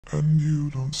and you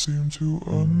don't seem to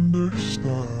understand.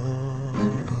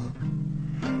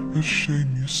 A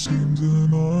shame you seemed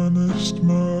an honest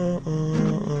man,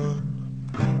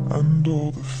 and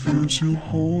all the fears you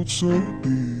hold so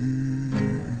deep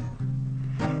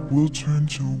will turn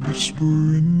to whisper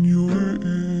in your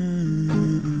ear.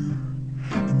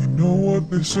 And you know what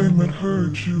they say might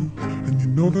hurt you, and you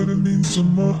know that it means so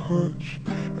much,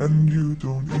 and you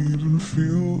don't even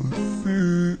feel a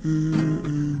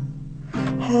thing.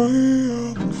 I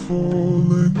am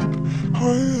falling, I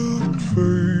am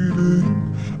fading,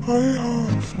 I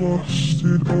have lost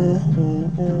it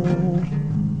all,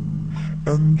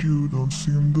 and you don't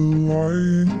seem the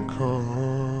lying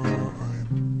kind.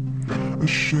 A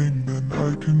shame then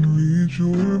I can read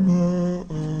your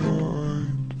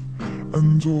mind,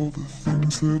 and all the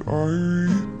things that I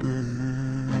read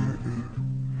there.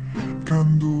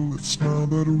 Candlelit smile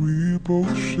that we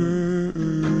both share.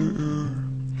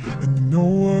 And you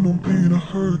know I don't mean to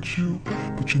hurt you,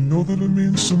 but you know that it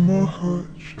means so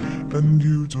much, and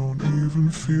you don't even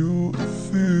feel a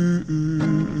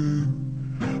thing.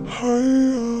 I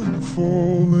am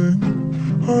falling,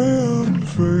 I am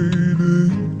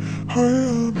fading, I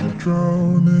am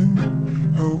drowning,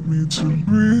 help me to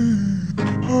breathe.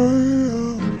 I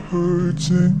am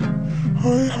hurting, I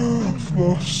have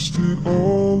lost it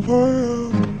all, I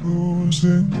am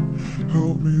losing,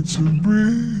 help me to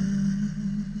breathe.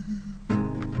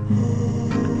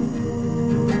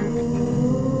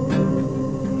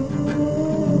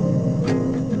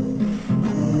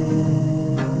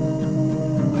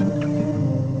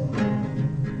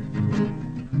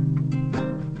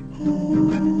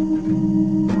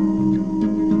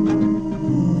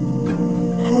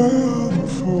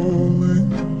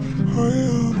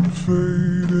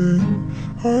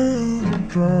 I am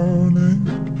drowning,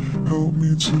 help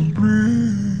me to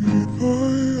breathe. I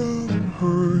am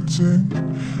hurting,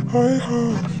 I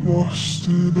have lost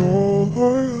it all,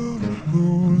 I am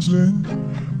losing,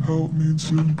 help me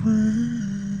to breathe.